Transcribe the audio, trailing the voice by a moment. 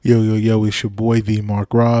Yo, yo, yo, it's your boy, the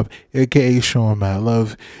Mark Rob, aka Sean Matt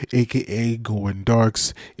Love, aka Gordon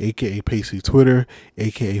Darks, aka Pacey Twitter,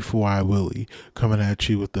 aka 4i Willie, coming at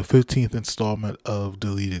you with the 15th installment of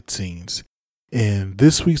Deleted Scenes. In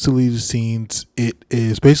this week's Deleted Scenes, it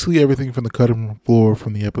is basically everything from the cutting floor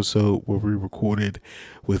from the episode where we recorded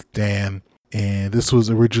with Dan. And this was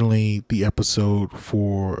originally the episode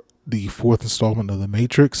for the fourth installment of The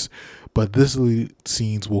Matrix, but this Deleted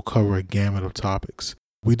Scenes will cover a gamut of topics.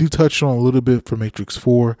 We do touch on a little bit for Matrix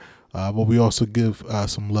 4, but we also give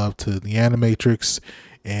some love to the Animatrix,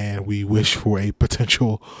 and we wish for a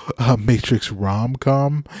potential Matrix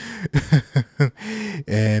rom-com.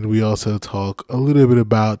 And we also talk a little bit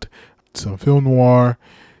about some film noir.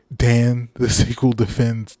 Dan, the sequel,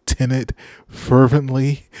 defends Tenet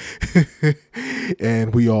fervently,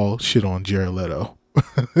 and we all shit on Jared Leto.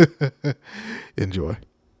 Enjoy.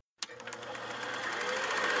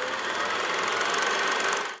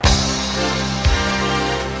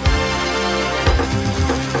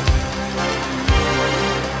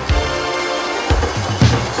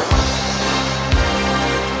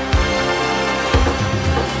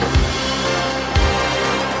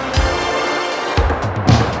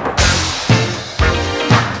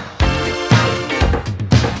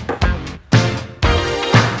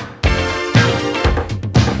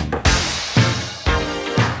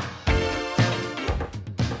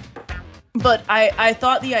 But I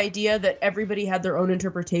thought the idea that everybody had their own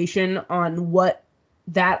interpretation on what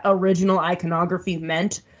that original iconography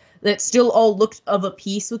meant, that still all looked of a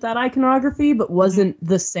piece with that iconography, but wasn't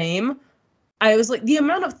the same. I was like, the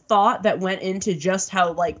amount of thought that went into just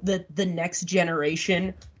how, like, the next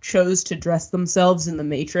generation chose to dress themselves in the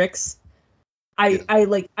Matrix. I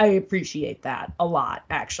appreciate that a lot,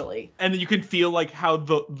 actually. And you can feel like how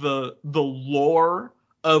the lore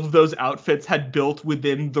of those outfits had built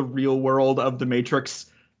within the real world of the Matrix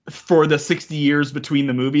for the 60 years between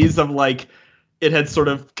the movies, of like it had sort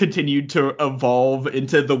of continued to evolve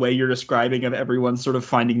into the way you're describing, of everyone sort of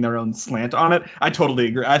finding their own slant on it. I totally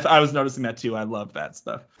agree. I was noticing that too. I love that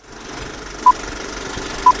stuff.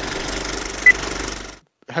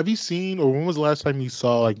 Have you seen, or when was the last time you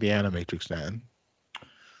saw like the Animatrix, Dan?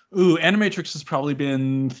 Ooh, Animatrix has probably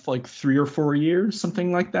been like 3 or 4 years,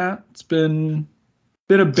 something like that. It's been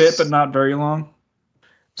a bit, but not very long.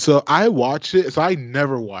 So I watched it. So I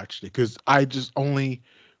never watched it because I just only,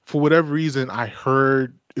 for whatever reason, I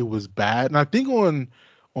heard it was bad. And I think on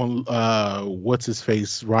what's his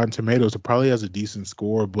face, Rotten Tomatoes, it probably has a decent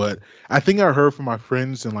score. But I think I heard from my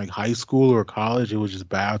friends in like high school or college it was just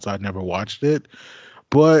bad, so I never watched it.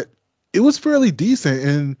 But it was fairly decent,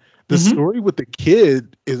 and the story with the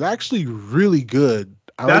kid is actually really good.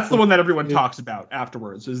 That's the one that everyone talks about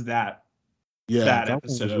afterwards. Is that? Yeah, that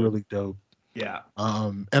episode was really dope. Yeah.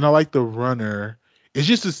 And I like the runner. It's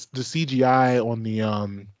just the CGI on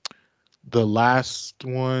the last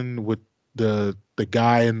one with the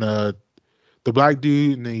guy and the black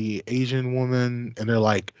dude and the Asian woman, and they're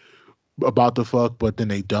like about to fuck, but then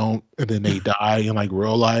they don't, and then they die in like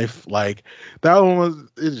real life. Like that one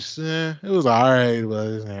was it was alright,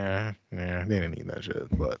 but they didn't need that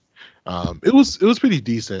shit. But it was pretty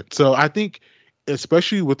decent. So I think,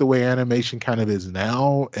 especially with the way animation kind of is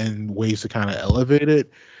now and ways to kind of elevate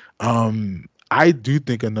it, I do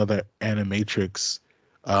think another Animatrix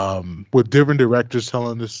with different directors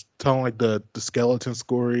telling like the skeleton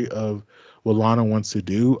story of what Lana wants to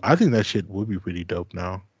do, I think that shit would be pretty dope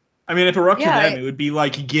now. I mean, if it were up to them, it would be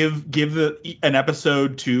like give an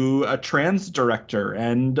episode to a trans director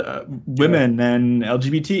and women and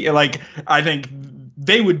LGBT. Like, I think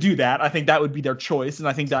they would do that. I think that would be their choice, and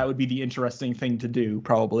I think that would be the interesting thing to do,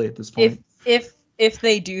 probably at this point. If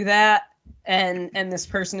they do that, and this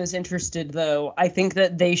person is interested, though, I think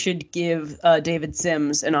that they should give David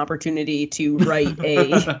Sims an opportunity to write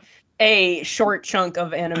a short chunk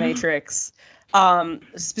of Animatrix.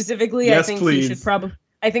 Specifically, yes,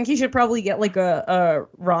 I think he should probably get like a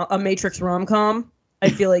Matrix rom-com. I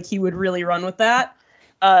feel like he would really run with that.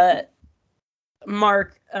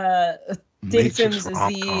 Mark, David Sims is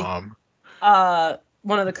the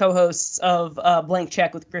one of the co-hosts of Blank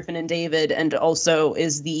Check with Griffin and David, and also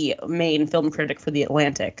is the main film critic for The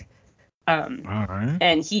Atlantic. Right.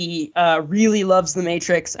 And he really loves The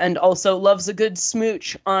Matrix and also loves a good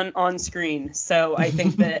smooch on screen. So I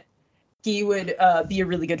think that he would be a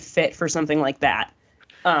really good fit for something like that.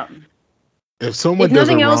 If someone does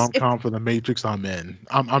a rom-com for The Matrix, I'm in.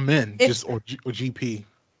 I'm in. Or GP.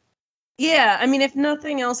 Yeah, I mean, if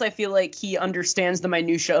nothing else, I feel like he understands the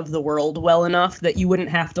minutia of the world well enough that you wouldn't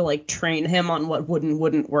have to like train him on what would and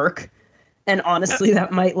wouldn't work. And honestly,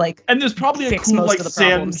 that might like. And there's probably a cool like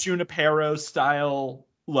San Junipero style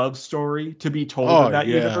love story to be told Oh, in that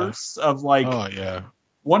yeah. universe of like Oh yeah.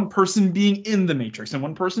 one person being in the Matrix and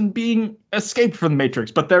one person being escaped from the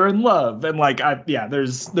Matrix, but they're in love. And like,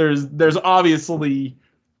 there's obviously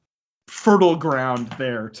fertile ground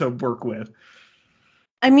there to work with.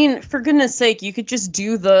 I mean, for goodness sake, you could just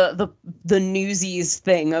do the Newsies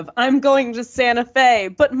thing of I'm going to Santa Fe,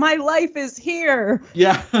 but my life is here.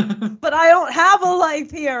 Yeah. But I don't have a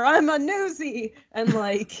life here. I'm a newsie. And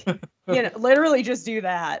like, literally just do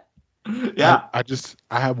that. Yeah.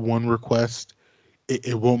 I have one request.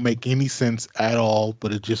 It won't make any sense at all,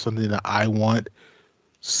 but it's just something that I want.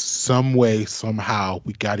 Some way, somehow,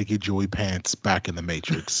 we got to get Joey Pants back in the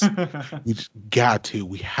Matrix. We just got to.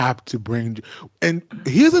 We have to bring. And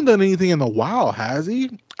he hasn't done anything in a while, has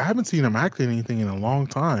he? I haven't seen him act in anything in a long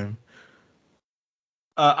time.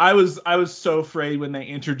 I was so afraid when they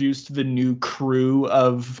introduced the new crew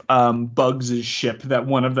of Bugs' ship that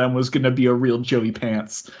one of them was going to be a real Joey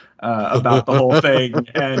Pants about the whole thing,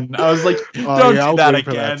 and I was like, "Don't do that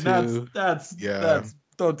again. That's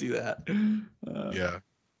don't do that." Yeah.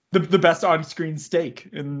 The best on-screen steak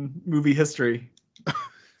in movie history.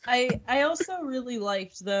 I also really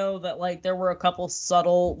liked, though, that like there were a couple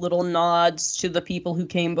subtle little nods to the people who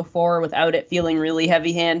came before without it feeling really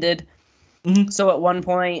heavy-handed. Mm-hmm. So at one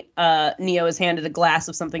point, Neo is handed a glass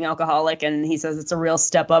of something alcoholic, and he says it's a real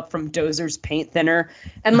step up from Dozer's paint thinner.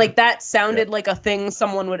 And like that sounded like a thing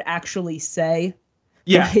someone would actually say.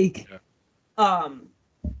 Yeah. Like,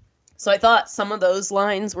 so I thought some of those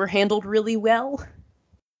lines were handled really well.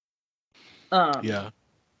 Yeah,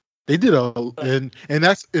 they did and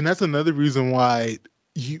that's another reason why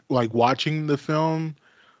you like watching the film,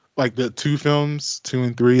 like the two films, 2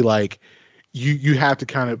 and 3, like you have to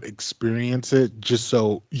kind of experience it just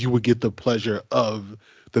so you would get the pleasure of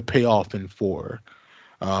the payoff in 4.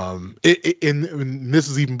 And this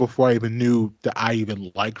is even before I even knew that I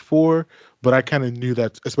even liked 4, but I kind of knew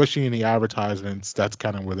that, especially in the advertisements, that's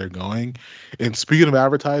kind of where they're going. And speaking of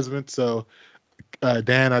advertisements, so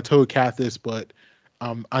Dan, I told Kath this, but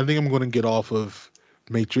I think I'm going to get off of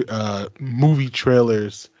movie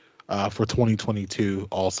trailers for 2022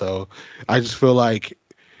 also. I just feel like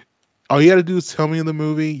all you got to do is tell me in the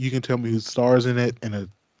movie. You can tell me who stars in it in a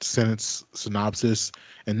sentence synopsis,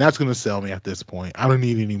 and that's going to sell me at this point. I don't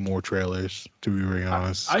need any more trailers, to be very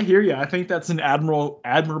honest. I hear you. I think that's an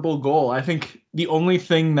admirable goal. I think the only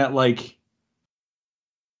thing that like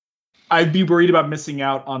I'd be worried about missing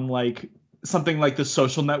out on like something like the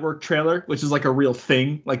Social Network trailer, which is like a real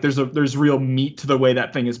thing. Like there's real meat to the way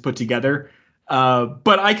that thing is put together.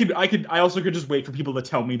 But I also could just wait for people to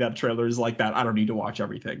tell me that trailer is like that. I don't need to watch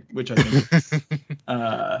everything, which I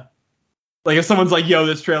think, like if someone's like, yo,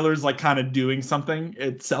 this trailer is like kind of doing something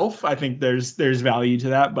itself, I think there's value to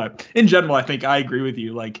that. But in general, I think I agree with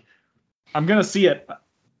you. Like I'm going to see it.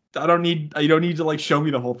 You don't need to like show me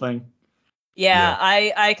the whole thing. Yeah.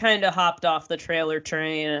 I kind of hopped off the trailer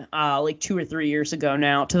train like 2 or 3 years ago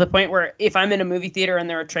now, to the point where if I'm in a movie theater and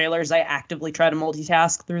there are trailers, I actively try to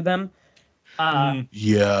multitask through them.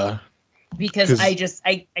 Yeah. Because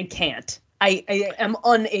I can't. I am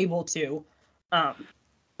unable to.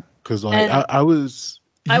 Because like I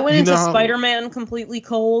went into Spider-Man completely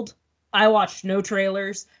cold. I watched no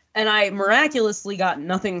trailers, and I miraculously got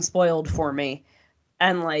nothing spoiled for me.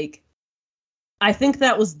 And like, I think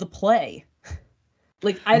that was the play.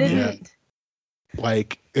 Like I didn't. Yeah.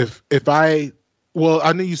 Like if I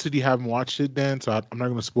know you said you haven't watched it, Dan, so I'm not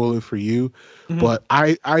going to spoil it for you. Mm-hmm. But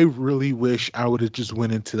I really wish I would have just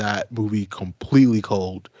went into that movie completely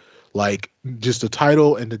cold. Like just the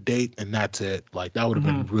title and the date, and that's it. Like that would have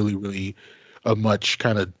been really, really a much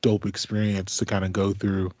kind of dope experience to kind of go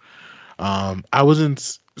through. I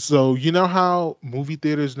wasn't. So you know how movie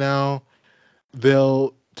theaters now,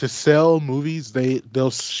 to sell movies, they'll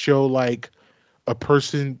show like a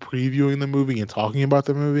person previewing the movie and talking about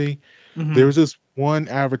the movie. Mm-hmm. There was this one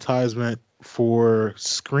advertisement for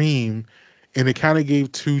Scream, and it kind of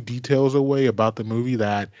gave 2 details away about the movie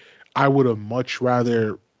that I would have much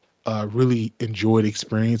rather really enjoyed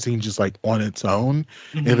experiencing just like on its own.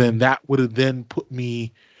 Mm-hmm. And then that would have then put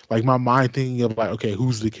me like my mind thinking of like, okay,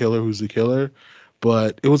 who's the killer?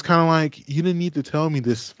 But it was kind of like, you didn't need to tell me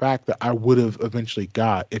this fact that I would have eventually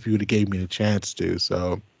got if you would have gave me the chance to.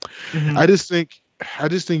 So I just think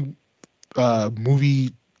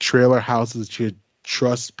movie trailer houses should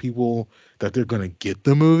trust people that they're going to get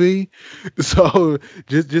the movie. So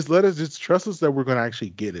just let us just trust us that we're going to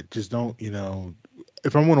actually get it. Just don't,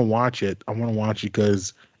 if I want to watch it, I want to watch it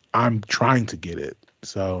because I'm trying to get it.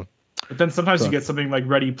 So But then sometimes So- you get something like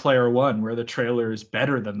Ready Player One, where the trailer is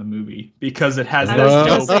better than the movie because it has I was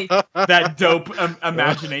gonna that say- dope, that dope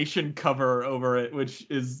imagination cover over it, which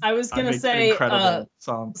is I was gonna think, an say, incredible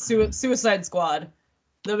song. Suicide Squad,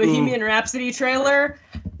 the Bohemian Rhapsody trailer.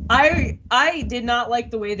 I did not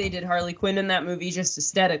like the way they did Harley Quinn in that movie, just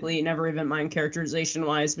aesthetically, never even mind characterization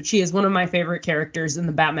wise. But she is one of my favorite characters in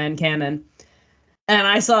the Batman canon. And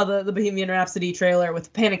I saw the Bohemian Rhapsody trailer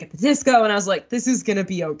with Panic at the Disco, and I was like, this is gonna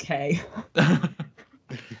be okay.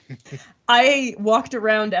 I walked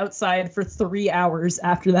around outside for 3 hours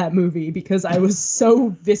after that movie because I was so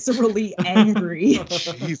viscerally angry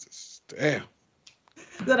Jesus, damn.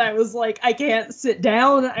 that I was like, I can't sit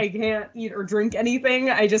down, I can't eat or drink anything.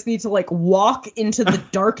 I just need to like walk into the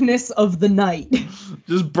darkness of the night.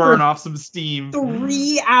 Just burn off some steam.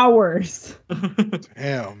 3 hours.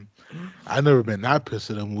 Damn. I've never been that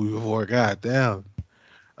pissed at a movie before. God damn.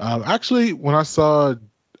 Actually, when I saw,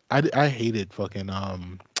 I hated fucking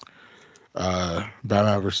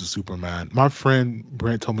Batman versus Superman. My friend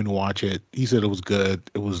Brent told me to watch it. He said it was good.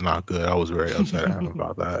 It was not good. I was very upset at him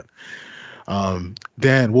about that.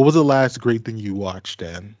 Dan, what was the last great thing you watched,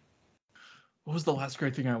 Dan? What was the last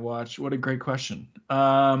great thing I watched? What a great question.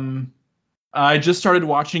 I just started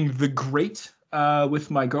watching The Great with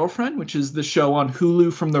my girlfriend, which is the show on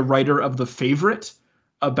Hulu from the writer of The Favorite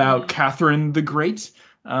about Catherine the Great.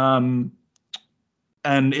 And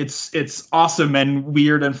it's awesome and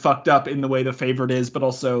weird and fucked up in the way The Favorite is, but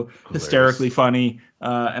also hysterically funny.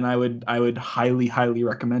 And I would highly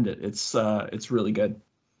recommend it. It's really good.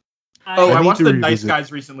 I watched The Nice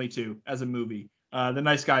Guys recently too as a movie. The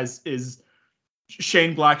Nice Guys is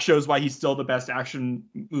Shane Black shows why he's still the best action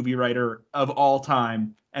movie writer of all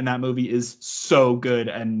time, and that movie is so good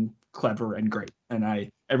and clever and great. And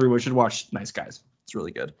everyone should watch Nice Guys. It's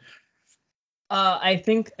really good. I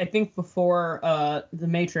think before The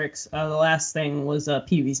Matrix, the last thing was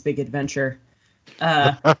Pee-wee's Big Adventure.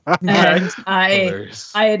 And I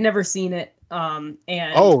had never seen it. And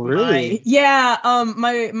oh really?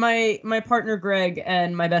 My partner Greg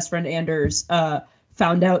and my best friend Anders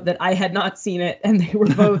found out that I had not seen it, and they were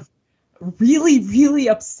both really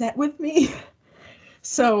upset with me.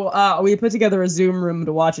 So we put together a Zoom room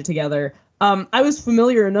to watch it together. I was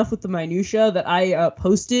familiar enough with the minutia that I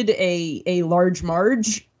posted a Large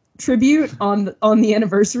Marge tribute on the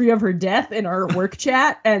anniversary of her death in our work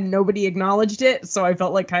chat, and nobody acknowledged it, so I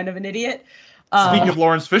felt like kind of an idiot. Speaking of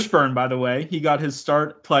Lawrence Fishburne, by the way, he got his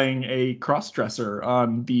start playing a cross-dresser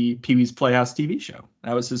on the Pee-wee's Playhouse TV show.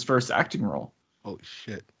 That was his first acting role. Holy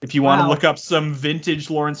shit. If you want to look up some vintage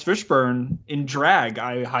Lawrence Fishburne in drag,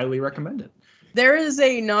 I highly recommend it. There is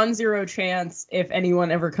a non-zero chance, if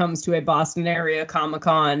anyone ever comes to a Boston area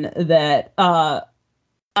Comic-Con, that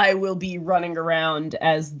I will be running around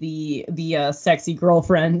as the sexy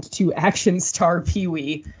girlfriend to action star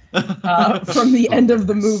Pee-wee from the end of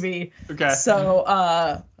the movie. Okay.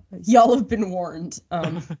 So y'all have been warned.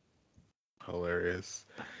 Hilarious.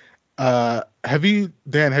 Have you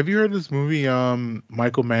heard of this movie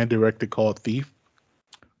Michael Mann directed called Thief?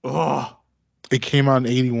 Oh. It came out in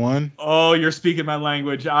 1981. Oh, you're speaking my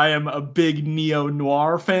language. I am a big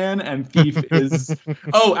neo-noir fan, and Thief is...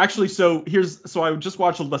 Oh, actually, so I just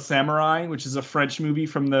watched Le Samurai, which is a French movie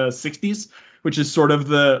from the 60s, which is sort of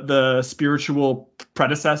the spiritual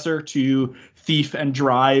predecessor to Thief and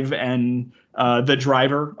Drive and The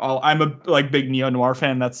Driver. I'm a big neo-noir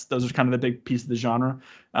fan. Those are kind of the big piece of the genre.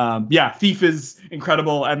 Thief is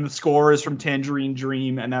incredible, and the score is from Tangerine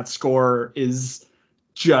Dream, and that score is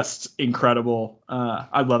just incredible.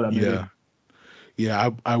 I love that movie. Yeah,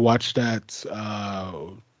 I watched that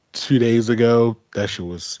 2 days ago. That shit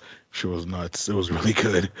was nuts. It was really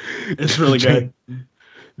good. It's really good.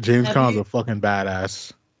 James Caan's a fucking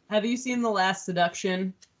badass. Have you seen The Last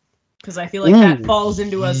Seduction? Because I feel like that falls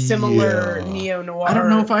into a similar neo-noir. I don't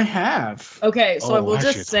know if I have. Okay, so I will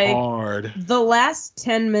just say hard. The last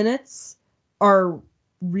 10 minutes are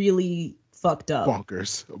really fucked up.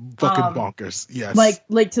 Bonkers. Fucking bonkers. Yes.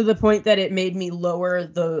 Like to the point that it made me lower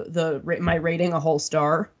my rating a whole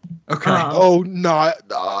star. Okay.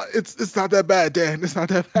 It's not that bad, Dan. It's not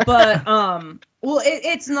that bad. But well,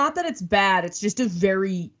 it's not that it's bad. It's just a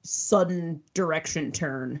very sudden direction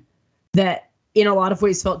turn that in a lot of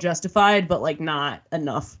ways felt justified, but like not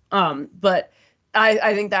enough. But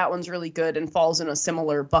I think that one's really good and falls in a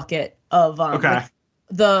similar bucket of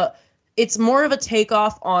it's more of a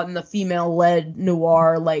takeoff on the female-led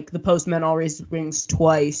noir, like The Postman Always Rings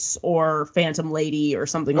Twice or Phantom Lady or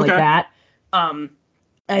something like that. I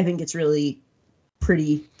think it's really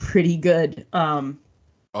pretty good.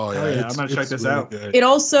 Oh Hell yeah, I'm gonna check this out. Good.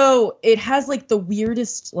 It has like the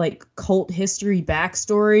weirdest like cult history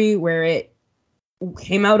backstory where it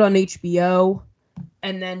came out on HBO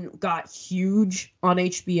and then got huge on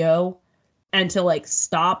HBO, and to like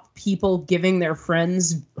stop people giving their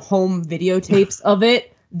friends home videotapes of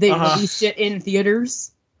it, they released it in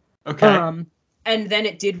theaters. Okay. And then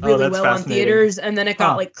it did really well on theaters, and then it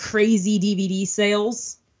got like crazy DVD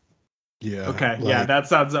sales. Yeah. Okay. Yeah, that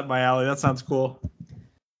sounds up my alley. That sounds cool.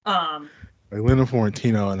 Like Linda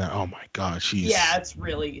Fiorentino and that. Oh my God, it's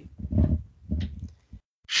really.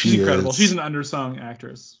 She's incredible. She's an undersung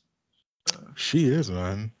actress. She is,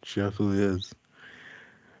 man. She absolutely is.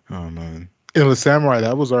 Oh man. And the Samurai,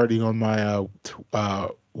 that was already on my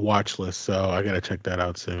watch list, so I gotta check that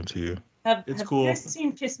out soon too. Have cool. you guys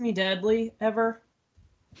seen Kiss Me Deadly ever?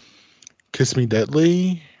 Kiss Me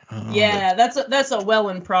Deadly? Yeah, that's a well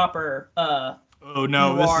and proper. Oh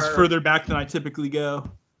no, this is further back than I typically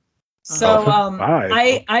go. So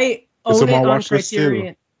I own it on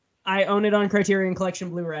Criterion. I own it on Criterion Collection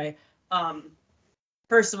Blu-ray.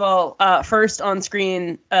 First of all, first on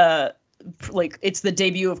screen, like it's the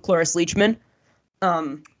debut of Cloris Leachman.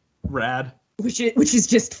 Rad. Which is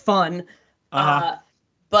just fun.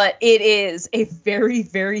 But it is a very,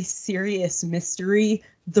 very serious mystery,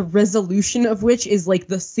 the resolution of which is like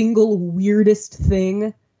the single weirdest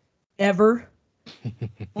thing ever.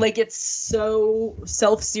 Like, it's so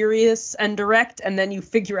self-serious and direct, and then you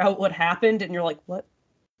figure out what happened, and you're like, what?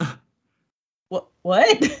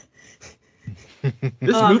 What? This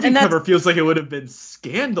movie cover feels like it would have been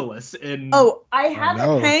scandalous in... Oh, I have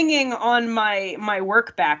it hanging on my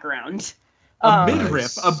work background. A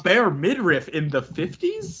midriff, a bare midriff in the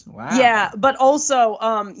 50s? Wow. Yeah, but also,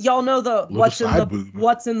 y'all know the what's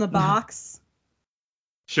in the box?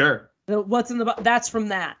 Sure. The what's in the box, that's from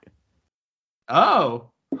that.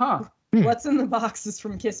 Oh, huh. What's in the box is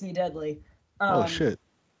from Kiss Me Deadly. Oh shit.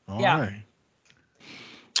 All right.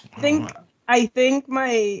 I think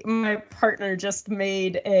my partner just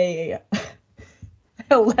made a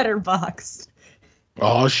letterbox.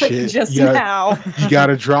 Oh shit! Just now. You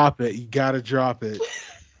gotta drop it. It.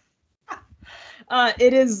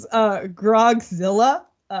 It is Grogzilla.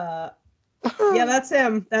 Yeah, that's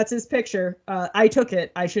him. That's his picture. I took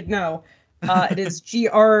it. I should know. It is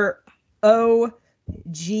GROGZILLA.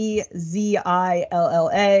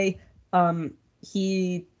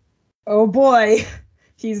 Oh boy,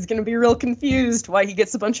 he's gonna be real confused why he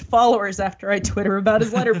gets a bunch of followers after I Twitter about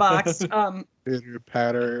his letterbox. Pitter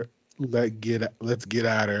patter. Let's get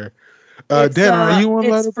at her. Dan, are you on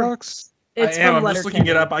Letterboxd? I am. I'm just looking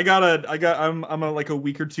it up. I'm like a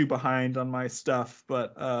week or two behind on my stuff,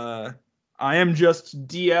 but I am just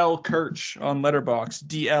DL Kirch on Letterboxd.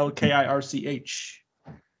 DLKIRCH.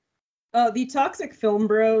 The toxic film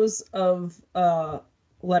bros of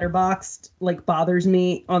Letterboxd like bothers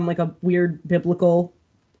me on like a weird biblical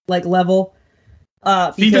like level.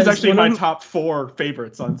 Ethan's actually my top 4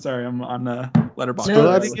 favorites. I'm sorry, I'm on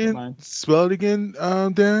Letterboxd. Spell it again,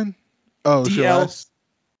 Dan. Oh, DLKIRCH.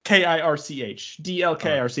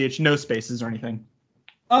 DLKIRCH. No spaces or anything.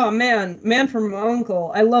 Oh Man from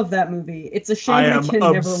Uncle. I love that movie. It's a shame I can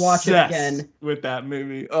never watch it again. With that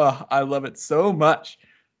movie. Oh, I love it so much.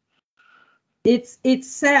 It's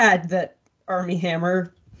sad that Armie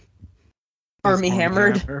Hammered. I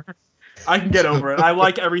can get over it. I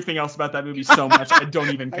like everything else about that movie so much. I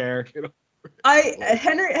don't even care.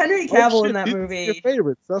 Henry Cavill in that movie. Your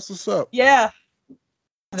favorites. That's what's up. Yeah.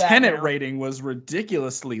 Tenet rating was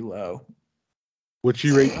ridiculously low. What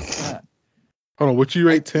you rate? Hold on. What you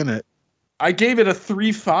rate Tenet? I gave it a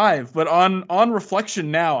 3.5, but on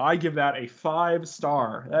reflection now, I give that a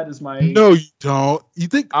 5-star. That is my. No, you don't. You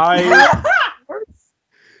think I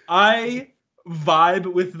vibe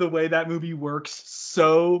with the way that movie works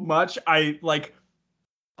so much. I like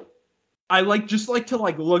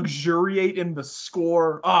to luxuriate in the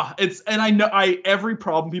score. I know every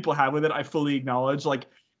problem people have with it, I fully acknowledge. Like,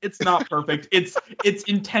 it's not perfect. it's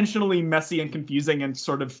intentionally messy and confusing and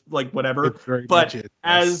sort of like whatever. But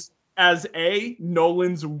as A,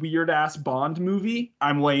 Nolan's weird ass Bond movie,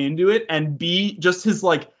 I'm way into it, and B, just his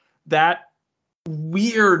like that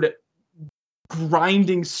weird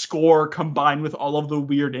grinding score combined with all of the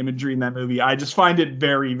weird imagery in that movie. I just find it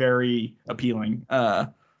very, very appealing.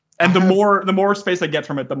 And the more space I get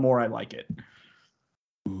from it, the more I like it.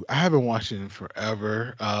 I haven't watched it in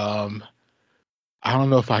forever. I don't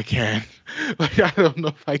know if I can.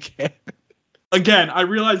 Again, I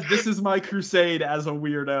realize this is my crusade as a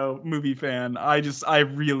weirdo movie fan. I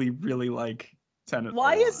really, really like Tenet.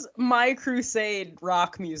 Why is my crusade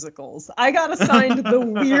rock musicals? I got assigned the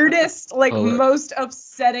weirdest, most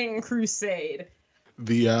upsetting crusade.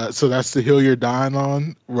 So that's the hill you're dying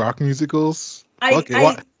on, rock musicals. Fuck it,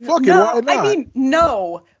 no, why not? I mean,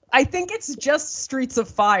 no. I think it's just Streets of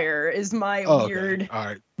Fire is my weird, all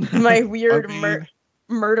right. my weird I mean,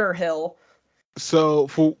 murder hill. So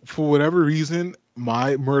for whatever reason,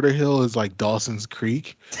 my murder hill is like Dawson's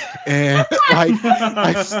Creek, and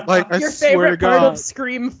I Your swear favorite to God, part of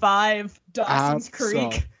Scream 5, Dawson's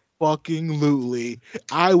Creek. Fucking Lutely.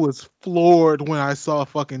 I was floored when I saw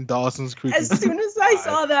fucking Dawson's Creek. As soon as I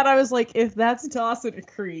saw that, I was like, if that's Dawson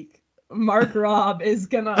Creek, Mark Robb is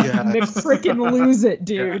gonna freaking lose it,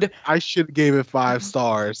 dude. Yeah. I should have gave it 5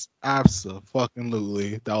 stars.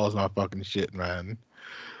 Absolutely. That was my fucking shit, man.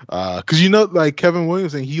 Cause like Kevin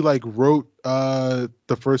Williamson, he like wrote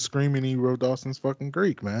the first Scream and he wrote Dawson's fucking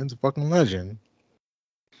Creek, man. He's a fucking legend.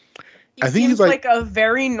 I think he's like a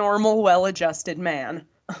very normal, well-adjusted man.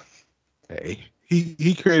 Hey,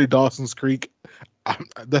 he created Dawson's Creek.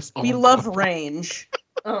 That's all. We love range.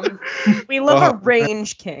 We love a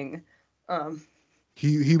range king.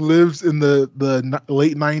 He lives in the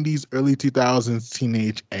late 90s, early 2000s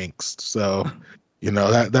teenage angst. So,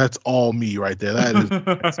 that's all me right there.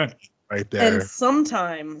 That's me right there. And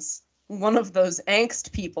sometimes one of those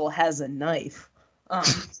angst people has a knife.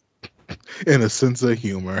 And a sense of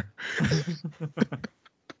humor.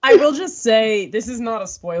 I will just say, this is not a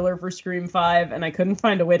spoiler for Scream 5, and I couldn't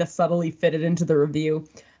find a way to subtly fit it into the review.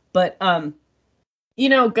 But,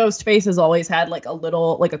 Ghostface has always had, like,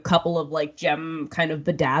 a couple of, like, gem kind of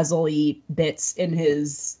bedazzly bits in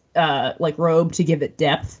his, robe to give it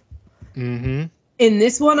depth. Mm-hmm. In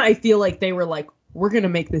this one, I feel like they were like, we're going to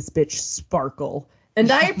make this bitch sparkle.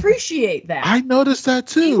 And I appreciate that. I noticed that,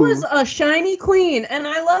 too. He was a shiny queen, and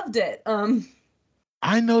I loved it.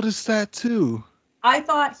 I noticed that, too. I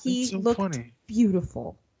thought he looked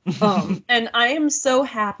beautiful. And I am so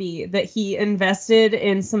happy that he invested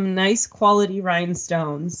in some nice quality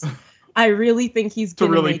rhinestones. I really think he's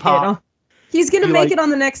going to make it. He's going to make it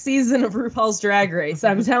on the next season of RuPaul's Drag Race.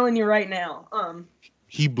 I'm telling you right now.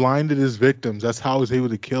 He blinded his victims. That's how I was able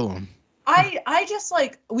to kill him. I just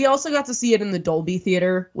we also got to see it in the Dolby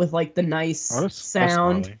Theater with like the nice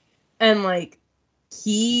sound. And like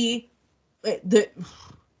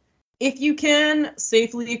if you can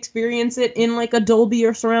safely experience it in like a Dolby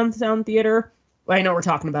or surround sound theater, I know we're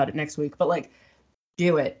talking about it next week, but like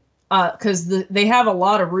do it. Because they have a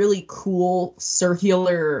lot of really cool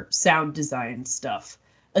circular sound design stuff,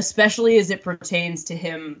 especially as it pertains to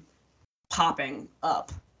him popping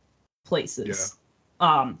up places.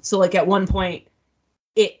 Yeah. So like at one point,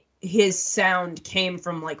 his sound came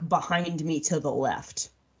from like behind me to the left.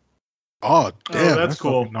 Oh damn, that's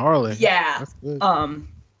cool. Gnarly. Yeah.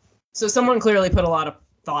 So someone clearly put a lot of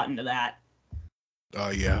thought into that.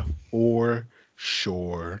 Oh yeah, for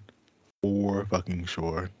sure. For fucking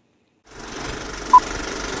sure.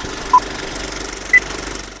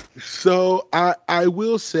 So I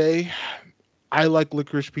will say I like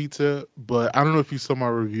Licorice Pizza, but I don't know if you saw my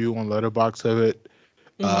review on Letterboxd of it.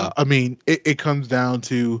 Mm-hmm. I mean, it comes down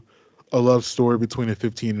to a love story between a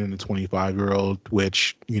 15 and a 25-year-old,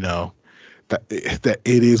 which, that it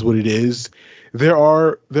is what it is. There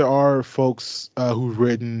are folks who've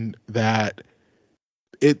written that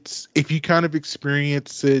it's, if you kind of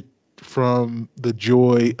experience it from the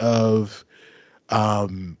joy of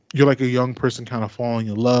you're like a young person kind of falling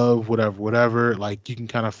in love, whatever, like you can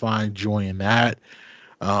kind of find joy in that.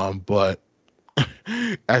 But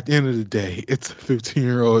at the end of the day, it's a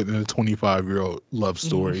 15-year-old and a 25-year-old love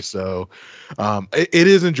story. Mm-hmm. So it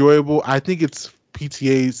is enjoyable. I think it's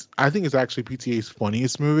actually PTA's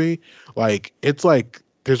funniest movie. Like it's like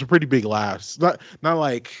there's a pretty big laughs. Not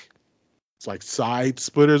like it's like side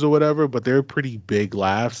splitters or whatever, but they're pretty big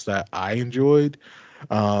laughs that I enjoyed.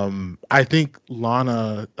 I think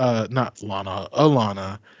Alana,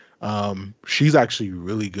 she's actually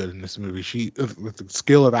really good in this movie. She, with the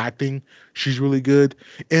skill of acting, she's really good.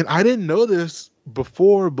 And I didn't know this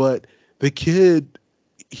before, but the kid,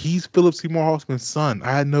 he's Philip Seymour Hoffman's son.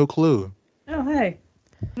 I had no clue. Oh, hey.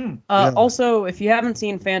 Also, if you haven't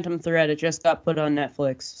seen Phantom Thread, it just got put on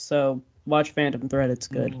Netflix, so watch Phantom Thread. It's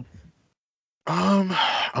good. I'm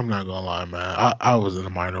not gonna lie, man. I was in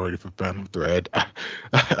a minority for Phantom Thread.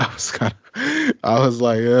 I was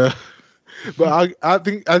like, but I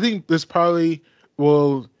think there's probably,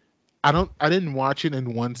 well, I didn't watch it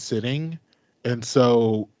in one sitting, and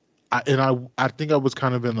so I think I was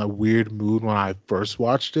kind of in a weird mood when I first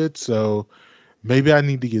watched it, so maybe I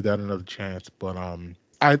need to give that another chance. But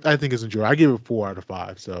I think it's enjoyable. I give it 4 out of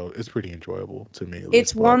 5, so it's pretty enjoyable to me.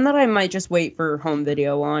 It's one that I might just wait for home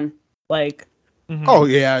video on, like. Mm-hmm. Oh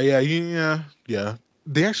yeah.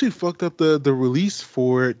 They actually fucked up the release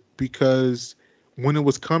for it because when it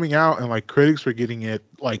was coming out and like critics were getting it,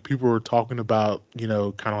 like people were talking about, kind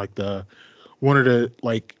of like the one of the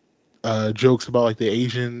like jokes about like the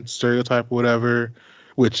Asian stereotype or whatever,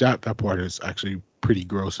 which that part is actually pretty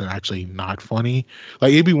gross and actually not funny.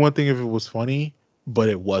 Like it'd be one thing if it was funny, but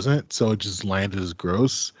it wasn't, so it just landed as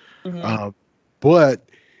gross. But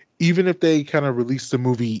even if they kind of released the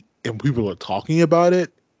movie and people are talking about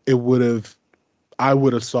it, I would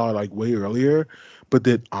have saw it like way earlier. But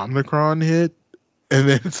then Omicron hit, and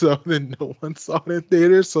then no one saw it in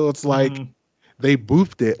theaters, so it's like they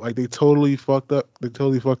boofed it, like they totally fucked up. They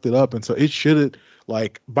totally fucked it up, and so it should have,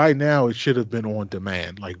 like, by now it should have been on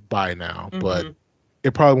demand, like by now, but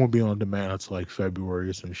it probably won't be on demand until like February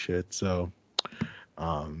or some shit. So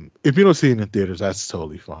if you don't see it in theaters, that's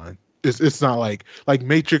totally fine. It's not like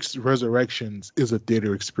Matrix Resurrections is a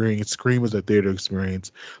theater experience, Scream is a theater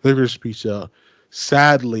experience, Licorice Pizza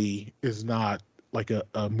sadly is not like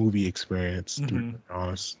a movie experience, to be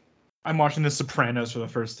honest. I'm watching The Sopranos for the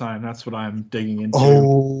first time. That's what I'm digging into.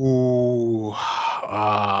 What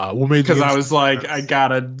made you? Because I was like,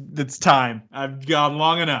 it's time. I've gone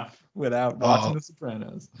long enough without watching The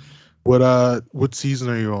Sopranos. What season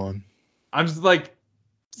are you on? I'm just like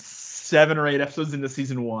 7 or 8 episodes into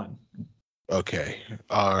season 1. Okay.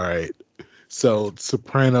 All right. So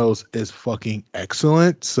Sopranos is fucking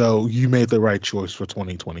excellent. So you made the right choice for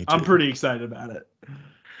 2022. I'm pretty excited about it.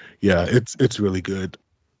 Yeah, it's really good.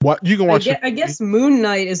 What you can watch? I guess Moon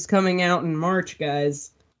Knight is coming out in March,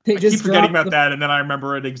 guys. I keep forgetting about that, and then I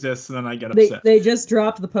remember it exists, and then I get upset. They just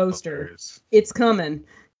dropped the poster. It's coming.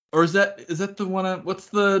 Or is that the one? What's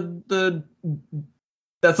the?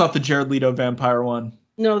 That's not the Jared Leto vampire one.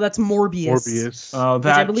 No, that's Morbius. Oh, that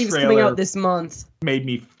which I believe is coming out this month. Made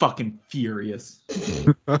me fucking furious.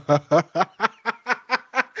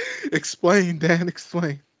 Explain, Dan.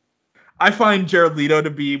 Explain. I find Jared Leto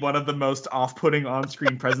to be one of the most off-putting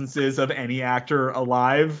on-screen presences of any actor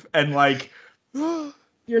alive, and like,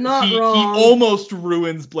 you're not wrong. He almost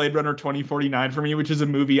ruins Blade Runner 2049 for me, which is a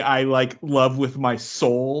movie I like love with my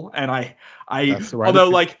soul, and I although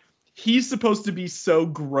like he's supposed to be so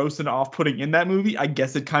gross and off-putting in that movie, I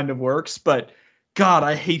guess it kind of works, but God,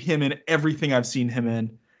 I hate him in everything I've seen him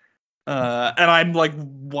in, and I'm like,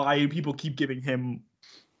 why do people keep giving him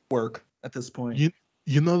work at this point?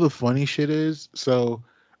 You know the funny shit is, so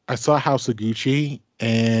I saw House of Gucci,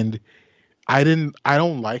 and I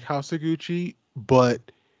don't like House of Gucci,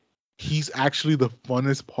 but he's actually the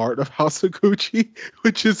funnest part of House of Gucci,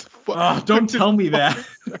 which is fun. Don't tell me that.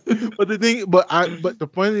 But the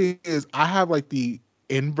funny thing is, I have like the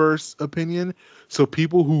inverse opinion. So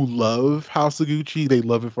people who love House of Gucci, they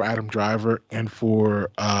love it for Adam Driver and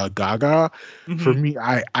for Gaga. For me,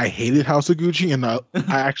 I hated House of Gucci, and I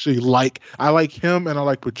actually like him, and I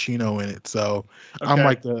like Pacino in it. So okay. I'm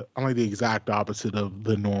like the exact opposite of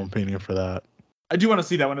the norm opinion for that. I do want to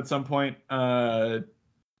see that one at some point.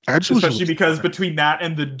 Especially because between that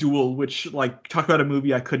and The Duel, which, like, talk about a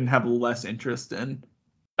movie I couldn't have less interest in.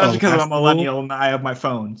 That's because I'm a millennial and I have my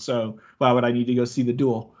phone, so why would I need to go see The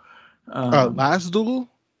Duel? Last Duel?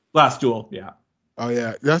 Last Duel, yeah. Oh,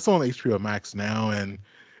 yeah. That's on HBO Max now, and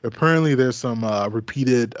apparently there's some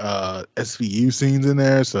repeated SVU scenes in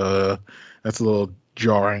there, so that's a little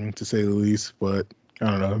jarring, to say the least, but I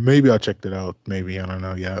don't know. Maybe I'll check that out. Maybe. I don't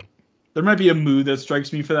know yet. There might be a mood that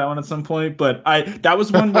strikes me for that one at some point, but that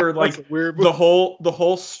was one where like the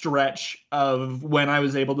whole stretch of when I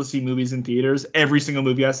was able to see movies in theaters, every single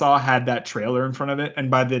movie I saw had that trailer in front of it,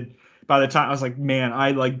 and by the time I was like,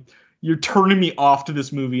 man, you're turning me off to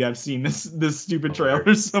this movie. I've seen this stupid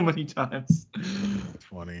trailer so many times. It's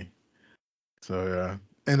funny. So yeah,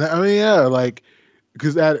 and I mean like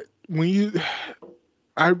because and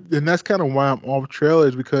that's kind of why I'm off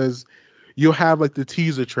trailers, because you'll have like the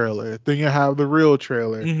teaser trailer, then you'll have the real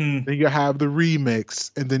trailer, then you'll have the remix,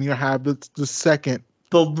 and then you'll have the second,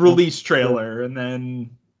 the release trailer, and then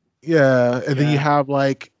then you have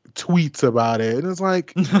like tweets about it, and it's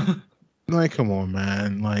like like, come on,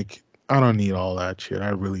 man, like I don't need all that shit. I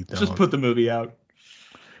really don't. Just put the movie out.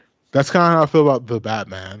 That's kind of how I feel about the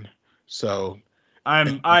Batman. So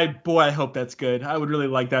I hope that's good. I would really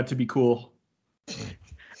like that to be cool.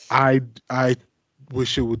 I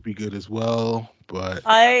wish it would be good as well, but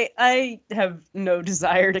I have no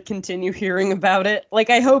desire to continue hearing about it. Like,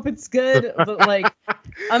 I hope it's good, but like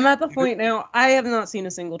I'm at the point now, I have not seen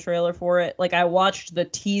a single trailer for it. Like, I watched the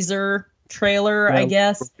teaser trailer, I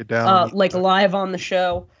guess, like live on the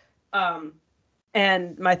show,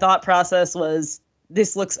 and my thought process was,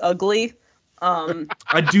 this looks ugly.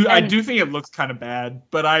 I do think it looks kind of bad,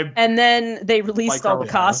 but and then they released all the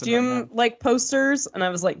costume like posters, and I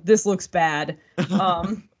was like, this looks bad.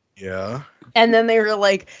 Yeah. And then they were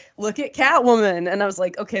like, look at Catwoman. And I was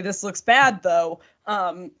like, okay, this looks bad, though.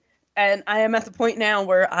 And I am at the point now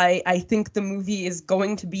where I think the movie is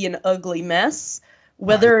going to be an ugly mess.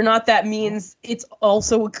 Whether or not that means it's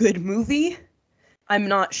also a good movie, I'm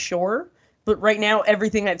not sure. But right now,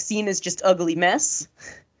 everything I've seen is just ugly mess.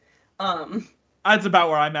 That's about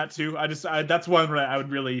where I'm at too. That's one where I'm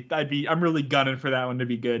really gunning for that one to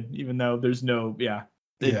be good, even though there's no,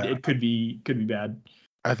 it could be bad.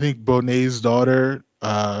 I think Bonet's daughter,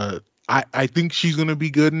 I think she's gonna be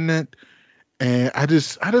good in it, and I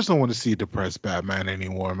just don't want to see a depressed Batman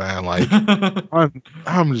anymore, man. Like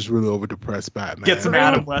I'm just really over depressed Batman. Get some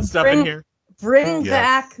Adam West up in here. Bring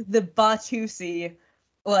back the Batusi.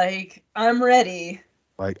 Like, I'm ready.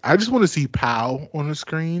 Like, I just want to see Pow on the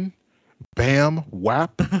screen. Bam,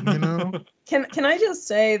 whap, you know? Can I just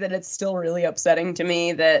say that it's still really upsetting to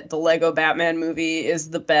me that the Lego Batman movie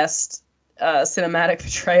is the best cinematic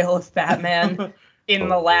portrayal of Batman in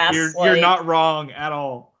the last, you're not wrong at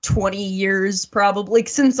all. 20 years, probably,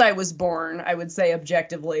 since I was born, I would say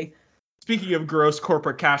objectively. Speaking of gross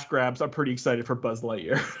corporate cash grabs, I'm pretty excited for Buzz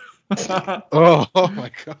Lightyear. oh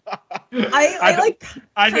my god.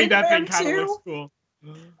 I think that thing kind of looks cool.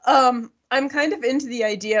 I'm kind of into the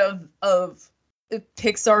idea of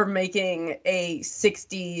Pixar making a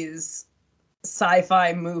 60s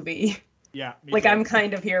sci-fi movie. Yeah. Like, I'm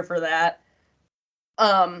kind of here for that.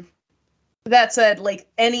 That said, like,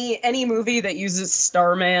 any movie that uses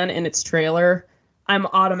Starman in its trailer, I'm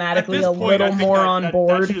automatically little more on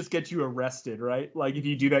board. That should just get you arrested, right? Like, if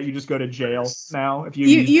you do that, you just go to jail now. If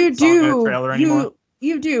you do trailer anymore.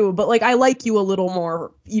 You do, but like I like you a little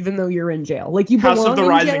more, even though you're in jail. Like you belong House of the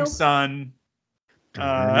Rising jail. Sun.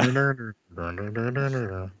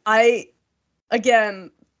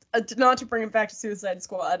 Again, not to bring it back to Suicide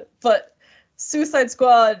Squad, but Suicide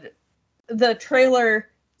Squad, the trailer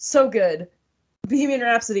so good, Bohemian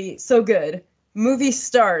Rhapsody so good, movie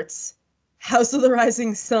starts, House of the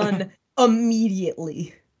Rising Sun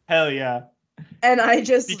immediately. Hell yeah. And I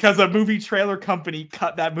just... Because a movie trailer company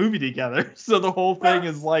cut that movie together. So the whole thing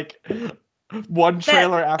is like one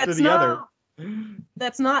trailer after the other.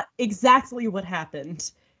 That's not exactly what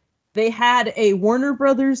happened. They had a Warner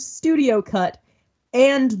Brothers studio cut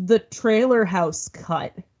and the trailer house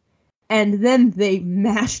cut. And then they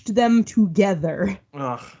mashed them together.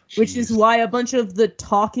 Ugh, which is why a bunch of the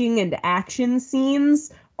talking and action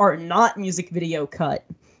scenes are not music video cut.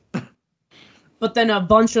 But then a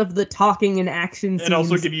bunch of the talking and action scenes and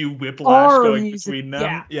also give you whiplash going between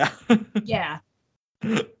them. Yeah. Yeah.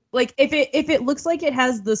 Like if it looks like it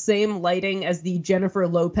has the same lighting as the Jennifer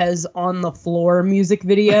Lopez on the floor music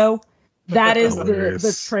video, that is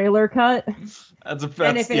the trailer cut. That's a good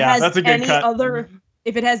cut.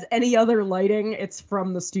 If it has any other lighting, it's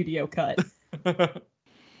from the studio cut.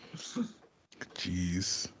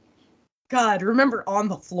 Jeez. God, remember On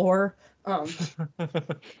the Floor?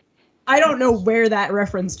 I don't know where that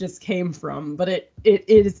reference just came from, but it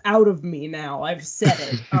is out of me now. I've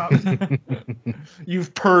said it.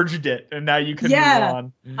 You've purged it, and now you can move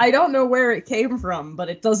on. I don't know where it came from, but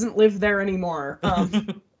it doesn't live there anymore.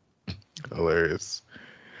 Hilarious.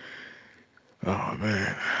 Oh,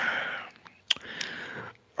 man.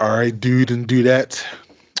 All right, dude and dudette.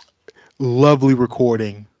 Lovely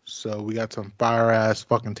recording. So we got some fire-ass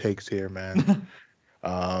fucking takes here, man.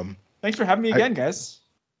 Thanks for having me again, guys.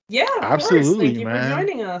 Yeah, absolutely, Thank you for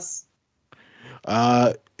joining us.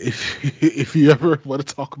 If you ever want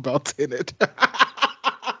to talk about Tenet, dude,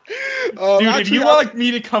 if you want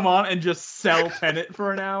me to come on and just sell Tenet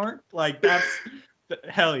for an hour, like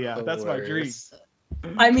hell yeah, that's my dream.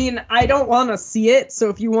 I mean, I don't want to see it, so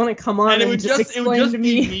if you want to come on and it would just explain to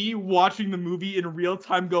be me watching the movie in real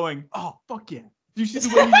time, going, "Oh fuck yeah." Do you see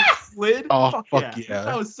the way he just slid? Oh, fuck yeah.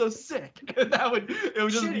 That was so sick. It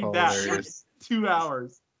would just be that. 2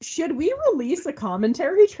 hours. Should we release a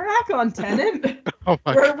commentary track on Tenet?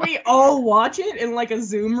 where we all watch it in like a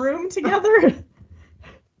Zoom room together?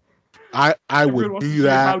 I would do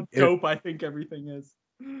that. How dope I think everything is.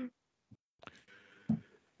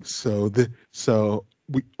 So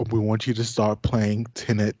we want you to start playing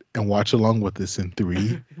Tenet and watch along with us in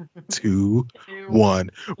 3, 2, 1.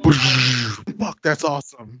 Fuck, that's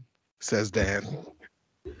awesome, says Dan.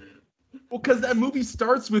 Well, because that movie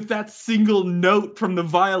starts with that single note from the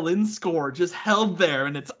violin score just held there,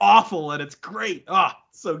 and it's awful, and it's great.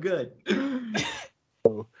 So good.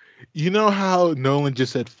 You know how Nolan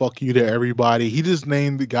just said "fuck you" to everybody? He just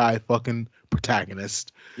named the guy fucking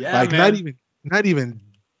protagonist. Yeah, like man. not even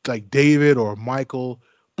like David or Michael,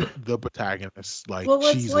 the protagonist. Like, well,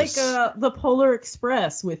 it's Jesus. like the Polar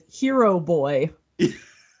Express with Hero Boy.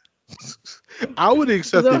 I would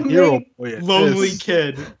accept The the hero main- boy at Lonely this.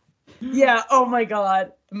 kid. Yeah. Oh my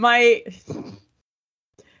god.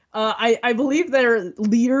 I believe their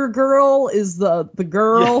leader girl is the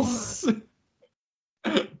girl. Yes.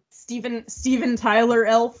 Steven Tyler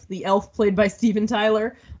elf, the elf played by Steven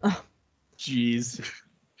Tyler. Jeez.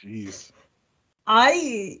 Jeez.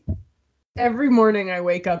 Every morning I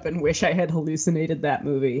wake up and wish I had hallucinated that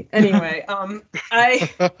movie. Anyway,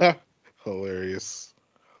 Hilarious.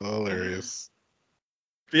 But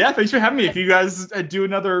yeah, thanks for having me. If you guys do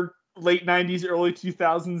another late 90s, early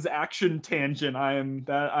 2000s action tangent,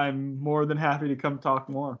 I'm more than happy to come talk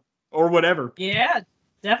more. Or whatever. yeah,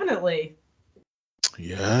 definitely.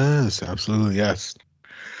 Yes, absolutely, yes.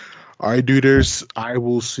 All right, duders. I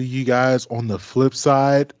will see you guys on the flip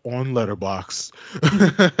side on Letterboxd.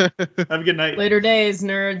 Have a good night. Later days,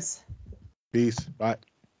 nerds. Peace. Bye.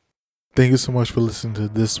 Thank you so much for listening to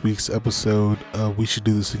this week's episode of We Should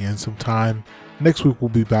Do This Again Sometime. Next week, we'll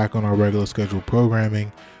be back on our regular scheduled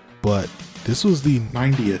programming, but this was the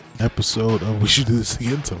 90th episode of We Should Do This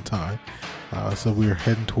Again Sometime. So we're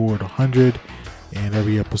heading toward 100, and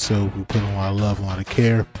every episode we put a lot of love, a lot of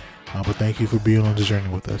care. But thank you for being on the journey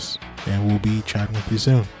with us, and we'll be chatting with you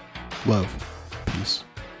soon. Love. Peace.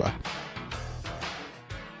 Bye.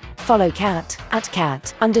 Follow Kat at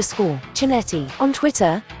 @cat_Chinetti on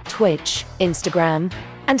Twitter, Twitch, Instagram,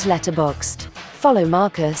 and Letterboxd. Follow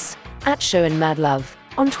Marcus at @ShowandMadLove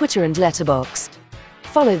on Twitter and Letterboxd.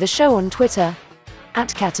 Follow the show on Twitter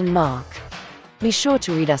at Cat and Mark. Be sure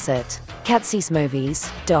to read us at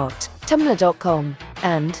catsseesmovies.tumblr.com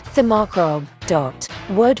and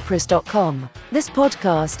themarkrob.wordpress.com. This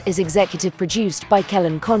podcast is executive produced by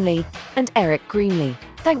Kellen Conley and Eric Greenlee.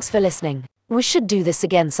 Thanks for listening. We should do this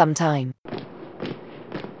again sometime.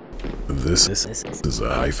 This is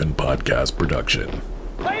a Hyphen Podcast production.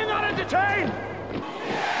 Are you not entertained?